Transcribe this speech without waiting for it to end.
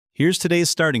Here's today's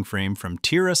starting frame from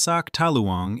Tirasak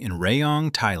Taluang in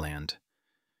Rayong, Thailand.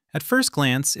 At first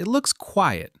glance, it looks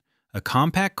quiet, a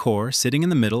compact core sitting in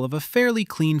the middle of a fairly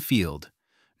clean field.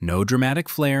 No dramatic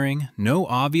flaring, no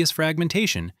obvious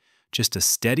fragmentation, just a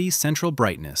steady central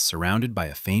brightness surrounded by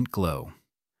a faint glow.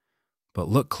 But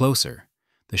look closer.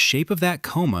 The shape of that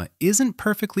coma isn't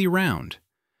perfectly round.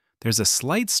 There's a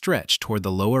slight stretch toward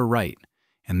the lower right,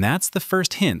 and that's the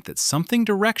first hint that something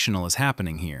directional is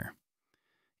happening here.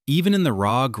 Even in the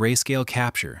raw grayscale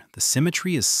capture, the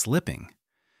symmetry is slipping.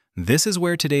 This is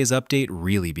where today's update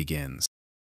really begins.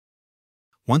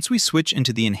 Once we switch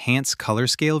into the enhanced color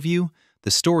scale view,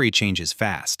 the story changes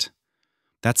fast.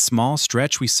 That small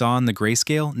stretch we saw in the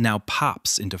grayscale now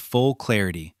pops into full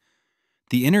clarity.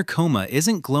 The inner coma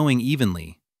isn't glowing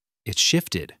evenly, it's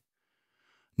shifted.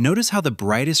 Notice how the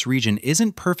brightest region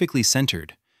isn't perfectly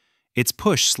centered. It's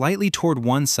pushed slightly toward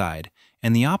one side,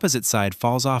 and the opposite side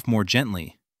falls off more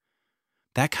gently.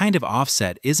 That kind of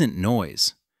offset isn't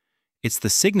noise. It's the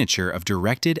signature of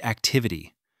directed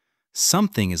activity.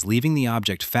 Something is leaving the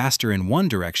object faster in one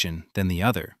direction than the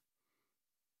other.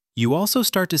 You also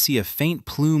start to see a faint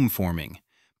plume forming,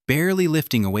 barely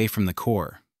lifting away from the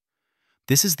core.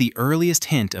 This is the earliest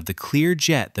hint of the clear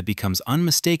jet that becomes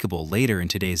unmistakable later in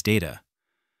today's data.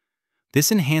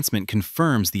 This enhancement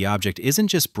confirms the object isn't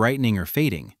just brightening or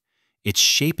fading, it's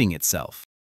shaping itself.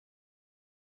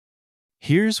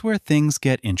 Here's where things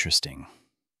get interesting.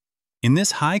 In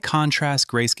this high-contrast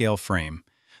grayscale frame,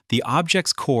 the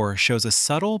object's core shows a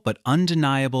subtle but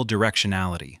undeniable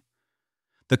directionality.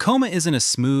 The coma isn't a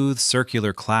smooth,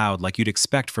 circular cloud like you'd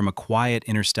expect from a quiet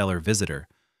interstellar visitor.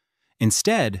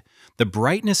 Instead, the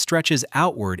brightness stretches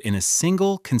outward in a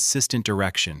single, consistent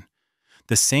direction,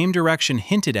 the same direction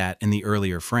hinted at in the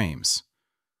earlier frames.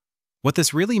 What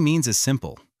this really means is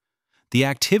simple. The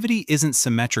activity isn't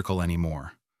symmetrical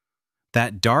anymore.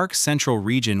 That dark central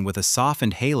region with a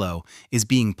softened halo is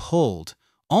being pulled,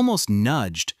 almost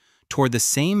nudged, toward the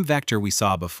same vector we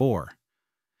saw before.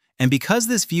 And because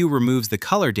this view removes the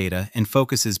color data and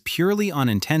focuses purely on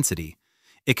intensity,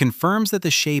 it confirms that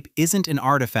the shape isn't an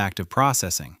artifact of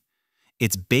processing.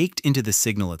 It's baked into the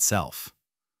signal itself.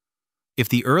 If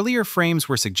the earlier frames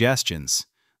were suggestions,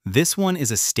 this one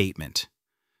is a statement.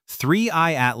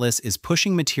 3i Atlas is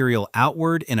pushing material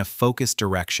outward in a focused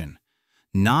direction,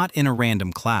 not in a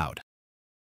random cloud.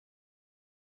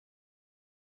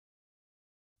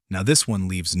 Now this one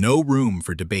leaves no room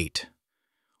for debate.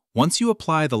 Once you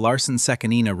apply the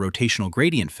Larsen-Sechenina rotational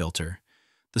gradient filter,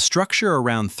 the structure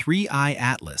around 3i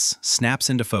Atlas snaps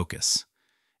into focus,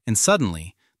 and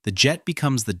suddenly the jet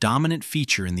becomes the dominant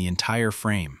feature in the entire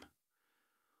frame.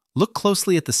 Look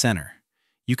closely at the center.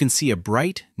 You can see a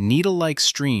bright, needle-like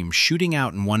stream shooting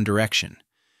out in one direction,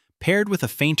 paired with a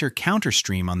fainter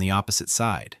counterstream on the opposite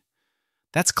side.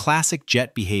 That's classic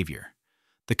jet behavior,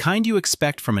 the kind you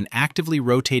expect from an actively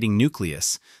rotating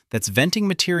nucleus that's venting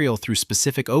material through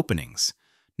specific openings,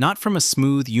 not from a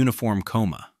smooth, uniform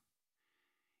coma.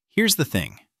 Here's the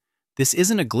thing. This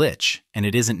isn't a glitch, and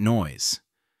it isn't noise.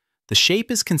 The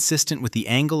shape is consistent with the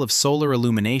angle of solar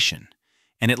illumination,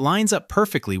 and it lines up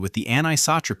perfectly with the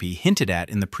anisotropy hinted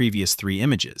at in the previous three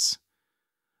images.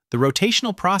 The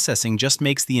rotational processing just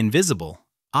makes the invisible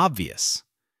obvious.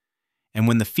 And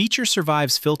when the feature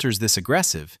survives filters this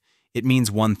aggressive, it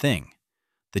means one thing.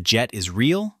 The jet is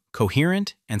real,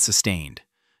 coherent, and sustained,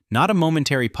 not a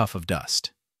momentary puff of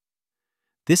dust.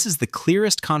 This is the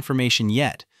clearest confirmation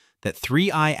yet that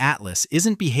 3i Atlas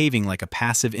isn't behaving like a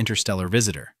passive interstellar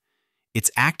visitor.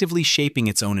 It's actively shaping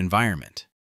its own environment.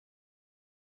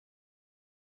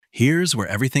 Here's where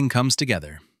everything comes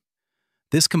together.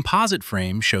 This composite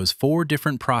frame shows 4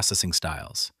 different processing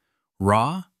styles: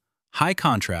 raw, high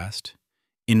contrast,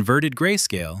 inverted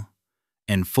grayscale,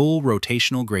 and full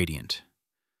rotational gradient.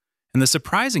 And the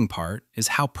surprising part is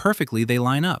how perfectly they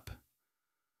line up.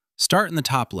 Start in the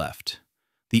top left.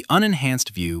 The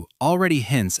unenhanced view already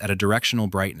hints at a directional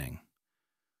brightening.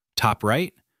 Top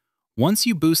right, once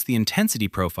you boost the intensity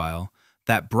profile,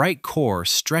 that bright core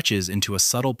stretches into a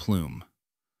subtle plume.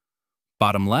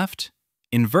 Bottom left,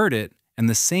 invert it, and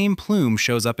the same plume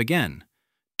shows up again,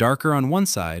 darker on one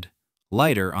side,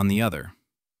 lighter on the other.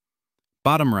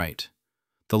 Bottom right,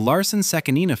 the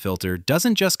Larsen-Sechenina filter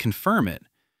doesn't just confirm it,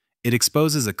 it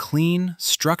exposes a clean,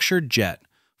 structured jet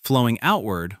flowing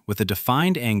outward with a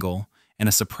defined angle and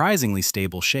a surprisingly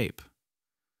stable shape.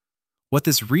 What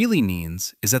this really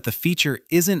means is that the feature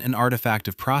isn't an artifact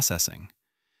of processing.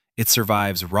 It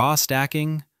survives raw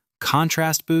stacking,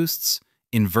 contrast boosts,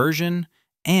 inversion,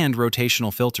 and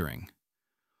rotational filtering.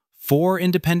 4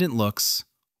 independent looks,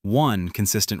 1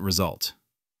 consistent result.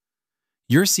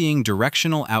 You're seeing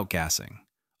directional outgassing,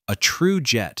 a true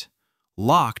jet,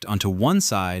 locked onto one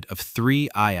side of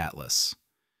 3I Atlas.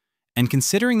 And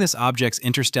considering this object's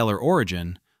interstellar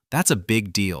origin, that's a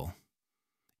big deal.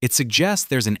 It suggests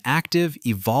there's an active,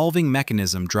 evolving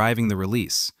mechanism driving the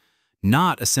release,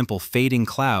 not a simple fading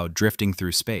cloud drifting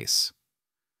through space.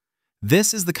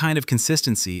 This is the kind of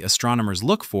consistency astronomers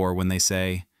look for when they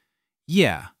say,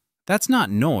 yeah, that's not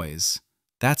noise,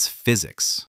 that's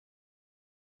physics.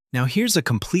 Now here's a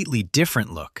completely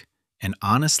different look, and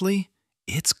honestly,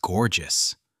 it's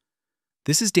gorgeous.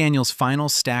 This is Daniel's final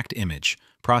stacked image,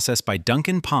 processed by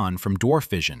Duncan Pon from Dwarf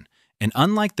Vision, and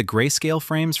unlike the grayscale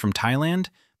frames from Thailand,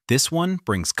 this one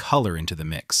brings color into the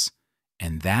mix,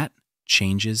 and that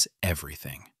changes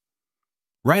everything.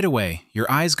 Right away,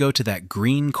 your eyes go to that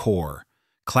green core,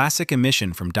 classic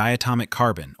emission from diatomic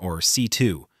carbon, or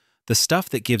C2, the stuff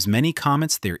that gives many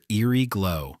comets their eerie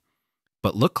glow.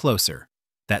 But look closer.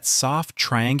 That soft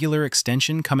triangular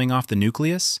extension coming off the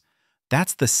nucleus,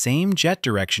 that's the same jet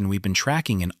direction we've been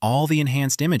tracking in all the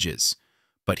enhanced images.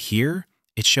 But here,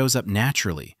 it shows up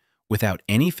naturally, without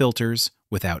any filters,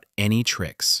 without any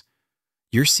tricks.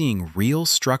 You're seeing real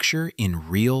structure in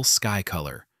real sky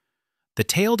color. The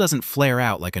tail doesn't flare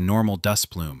out like a normal dust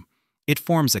plume. It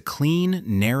forms a clean,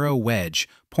 narrow wedge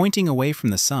pointing away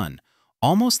from the sun,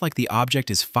 almost like the object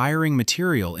is firing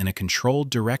material in a controlled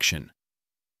direction.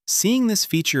 Seeing this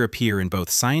feature appear in both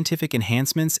scientific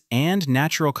enhancements and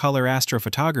natural color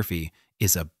astrophotography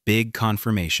is a big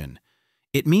confirmation.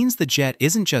 It means the jet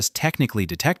isn't just technically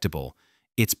detectable,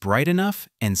 it's bright enough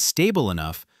and stable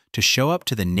enough to show up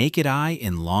to the naked eye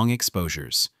in long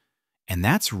exposures. And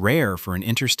that's rare for an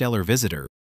interstellar visitor.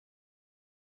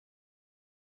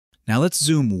 Now let's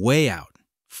zoom way out,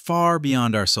 far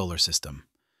beyond our solar system.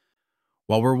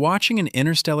 While we're watching an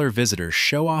interstellar visitor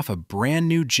show off a brand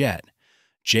new jet,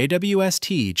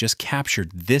 JWST just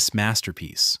captured this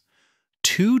masterpiece.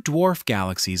 Two dwarf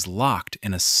galaxies locked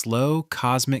in a slow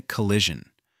cosmic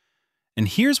collision. And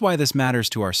here's why this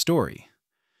matters to our story.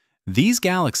 These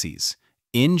galaxies,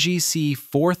 NGC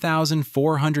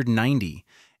 4490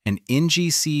 and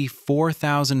NGC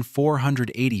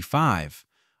 4485,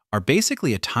 are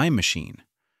basically a time machine.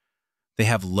 They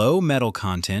have low metal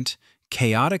content,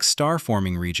 chaotic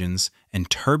star-forming regions, and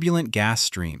turbulent gas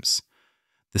streams.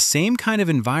 The same kind of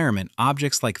environment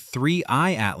objects like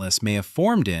 3I Atlas may have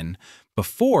formed in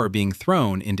before being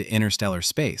thrown into interstellar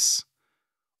space.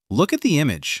 Look at the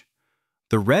image.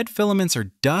 The red filaments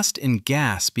are dust and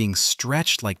gas being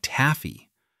stretched like taffy.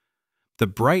 The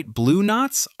bright blue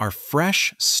knots are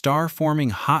fresh,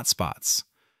 star-forming hotspots.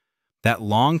 That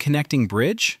long connecting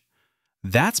bridge?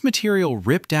 That's material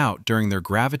ripped out during their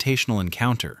gravitational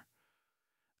encounter.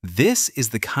 This is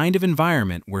the kind of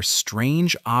environment where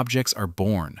strange objects are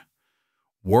born.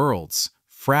 Worlds,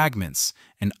 fragments,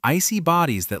 and icy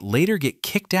bodies that later get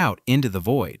kicked out into the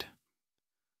void.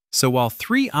 So while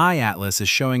 3I Atlas is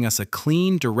showing us a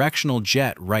clean directional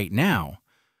jet right now,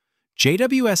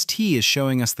 JWST is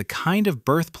showing us the kind of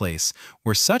birthplace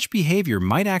where such behavior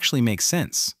might actually make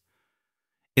sense.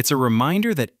 It's a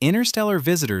reminder that interstellar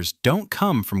visitors don't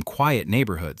come from quiet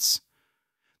neighborhoods.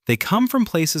 They come from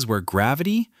places where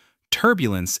gravity,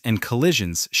 turbulence, and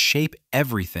collisions shape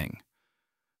everything,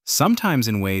 sometimes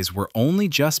in ways we're only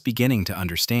just beginning to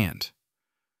understand.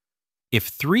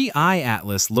 If 3I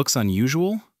Atlas looks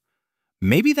unusual,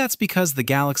 maybe that's because the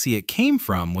galaxy it came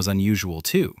from was unusual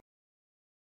too.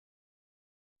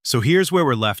 So here's where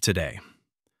we're left today.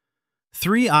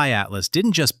 3I Atlas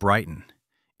didn't just brighten,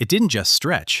 it didn't just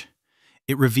stretch.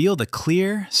 It revealed a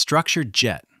clear, structured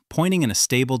jet pointing in a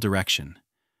stable direction.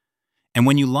 And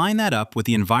when you line that up with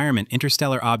the environment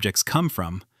interstellar objects come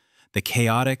from, the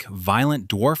chaotic, violent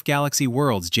dwarf galaxy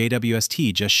worlds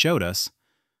JWST just showed us,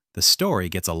 the story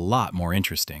gets a lot more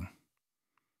interesting.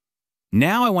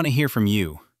 Now I want to hear from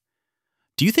you.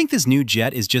 Do you think this new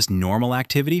jet is just normal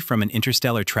activity from an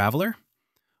interstellar traveler?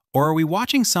 Or are we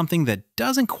watching something that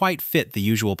doesn't quite fit the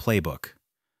usual playbook?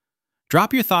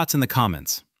 Drop your thoughts in the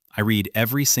comments. I read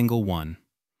every single one.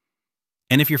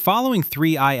 And if you're following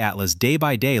 3I Atlas day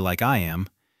by day like I am,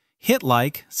 hit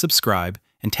like, subscribe,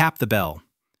 and tap the bell.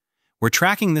 We're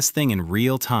tracking this thing in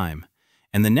real time,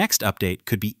 and the next update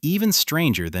could be even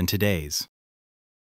stranger than today's.